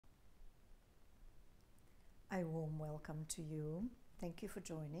A warm welcome to you. Thank you for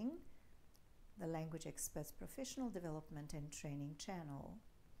joining the Language Experts Professional Development and Training channel.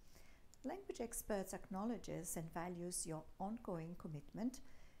 Language Experts acknowledges and values your ongoing commitment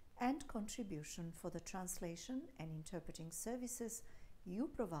and contribution for the translation and interpreting services you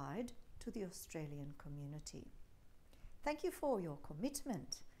provide to the Australian community. Thank you for your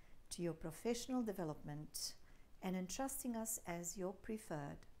commitment to your professional development and entrusting us as your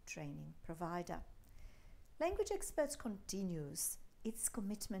preferred training provider. Language Experts continues its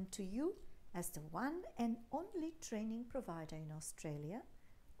commitment to you as the one and only training provider in Australia,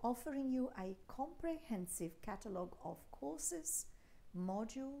 offering you a comprehensive catalogue of courses,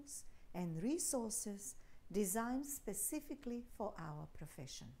 modules, and resources designed specifically for our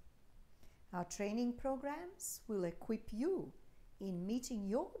profession. Our training programs will equip you in meeting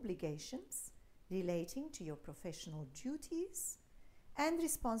your obligations relating to your professional duties and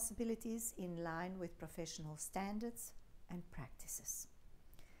responsibilities in line with professional standards and practices.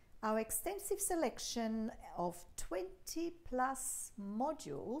 Our extensive selection of 20 plus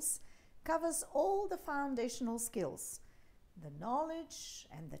modules covers all the foundational skills, the knowledge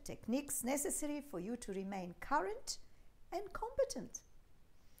and the techniques necessary for you to remain current and competent.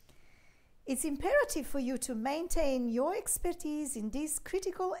 It's imperative for you to maintain your expertise in these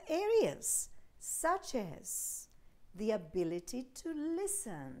critical areas, such as the ability to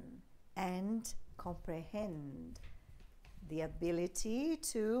listen and comprehend, the ability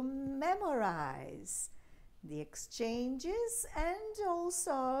to memorize, the exchanges, and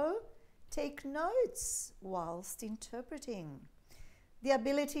also take notes whilst interpreting, the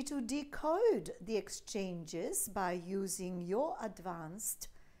ability to decode the exchanges by using your advanced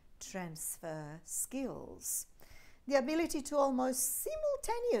transfer skills, the ability to almost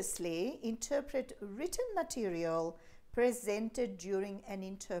simultaneously interpret written material presented during an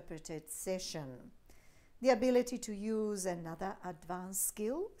interpreted session, the ability to use another advanced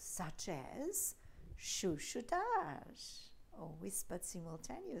skill such as chuchotage or whispered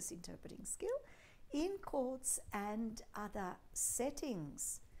simultaneous interpreting skill in courts and other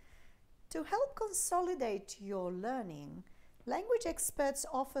settings. To help consolidate your learning, Language Experts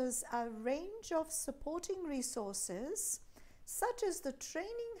offers a range of supporting resources such as the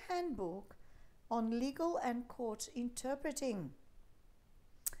Training Handbook on Legal and Court Interpreting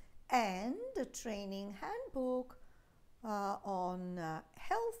and the Training Handbook on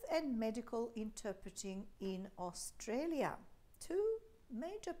Health and Medical Interpreting in Australia, two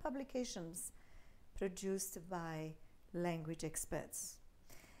major publications produced by Language Experts.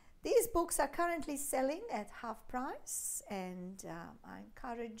 These books are currently selling at half price, and I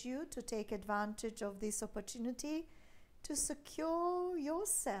encourage you to take advantage of this opportunity to secure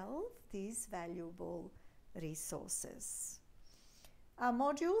yourself these valuable resources. Our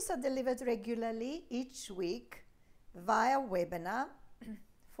modules are delivered regularly each week via webinar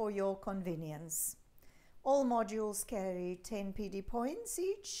for your convenience. All modules carry 10 PD points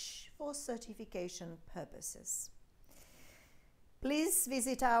each for certification purposes. Please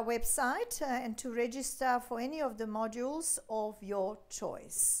visit our website and to register for any of the modules of your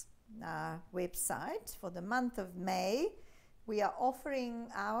choice. Our website for the month of May, we are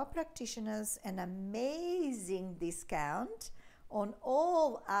offering our practitioners an amazing discount on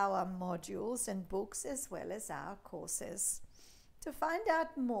all our modules and books as well as our courses. To find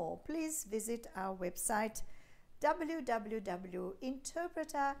out more, please visit our website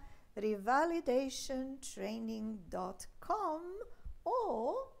www.interpreterrevalidationtraining.com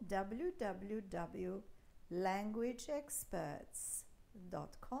or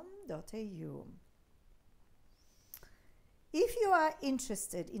www.languageexperts.com.au. If you are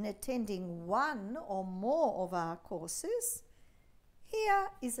interested in attending one or more of our courses,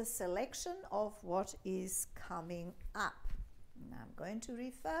 here is a selection of what is coming up. Now I'm going to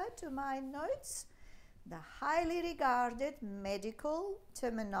refer to my notes. The highly regarded medical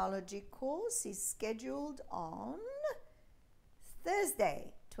terminology course is scheduled on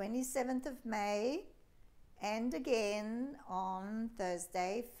Thursday, 27th of May, and again on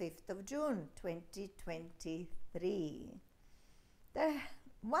Thursday, 5th of June, 2023. The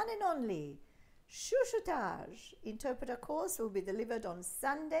one and only chuchotage interpreter course will be delivered on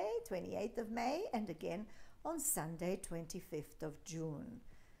Sunday, 28th of May, and again on Sunday, 25th of June.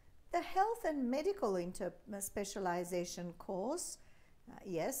 The Health and Medical Specialization course,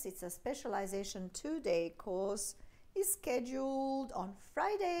 yes, it's a specialization 2-day course, is scheduled on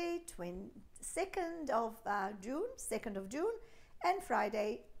Friday, 2nd of June, and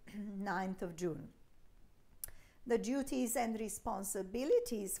Friday, 9th of June. The duties and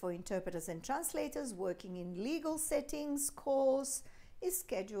responsibilities for interpreters and translators working in legal settings course is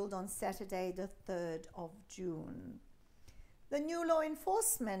scheduled on Saturday, the 3rd of June. The new law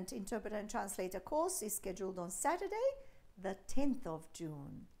enforcement interpreter and translator course is scheduled on Saturday, the 10th of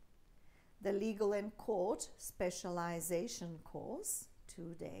June. The legal and court specialization course,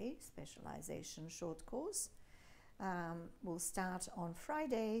 2-day specialization short course, will start on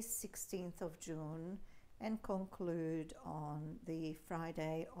Friday, 16th of June and conclude on the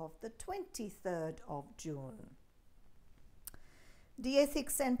Friday of the 23rd of June. The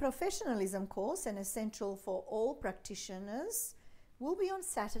Ethics and Professionalism course, an essential for all practitioners, will be on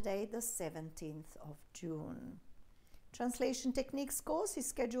Saturday, the 17th of June. Translation Techniques course is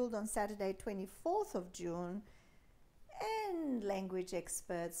scheduled on Saturday, 24th of June, and Language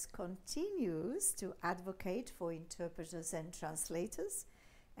Experts continues to advocate for interpreters and translators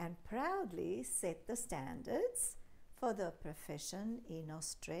and proudly set the standards for the profession in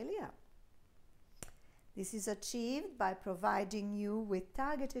Australia. This is achieved by providing you with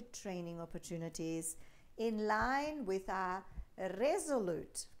targeted training opportunities in line with our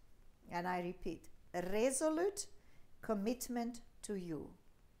resolute, and I repeat, resolute commitment to you.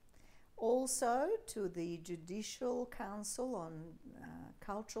 Also to the Judicial Council on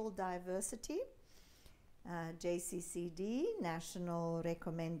Cultural Diversity, JCCD, National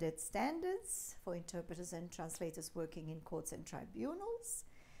Recommended Standards for Interpreters and Translators Working in Courts and Tribunals,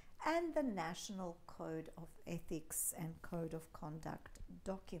 and the National Code of Ethics and Code of Conduct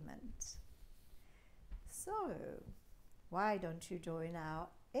document. So, why don't you join our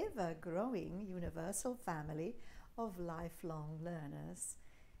ever-growing universal family of lifelong learners?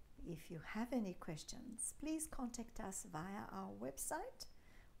 If you have any questions, please contact us via our website,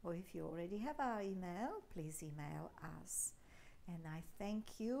 or if you already have our email, please email us. And I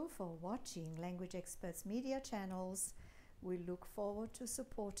thank you for watching Language Experts Media channels. We look forward to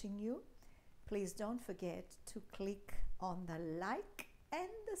supporting you. Please don't forget to click on the like and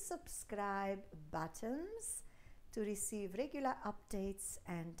the subscribe buttons to receive regular updates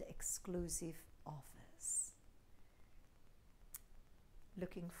and exclusive offers.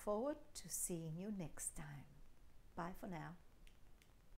 Looking forward to seeing you next time. Bye for now.